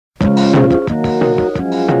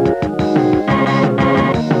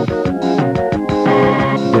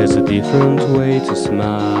different way to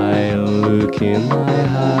smile, look in my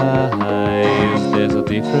eyes. There's a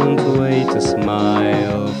different way to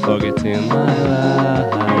smile, forgetting my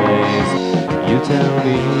lies. You tell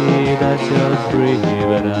me that you're free,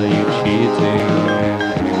 but are you cheating?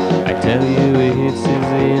 I tell you it's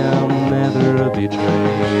easy, I'm never a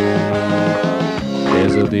betrayer.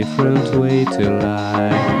 There's a different way to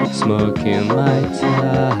lie, smoking my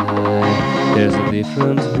tie. There's a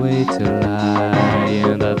different way to lie,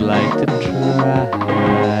 and I'd like to try.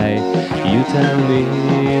 You tell me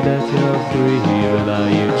that you're free, but are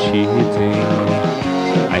you cheating?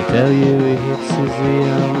 I tell you it's easy,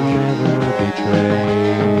 I'm never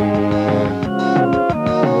betraying.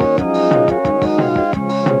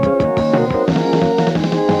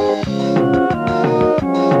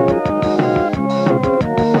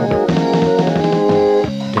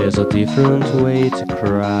 There's a different way to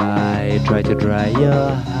cry, try to dry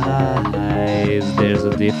your eyes. There's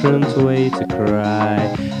a different way to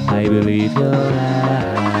cry, I believe your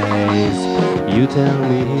lies. You tell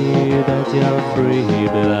me that you're free,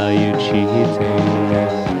 but are you cheating?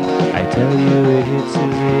 I tell you it's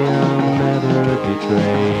easy,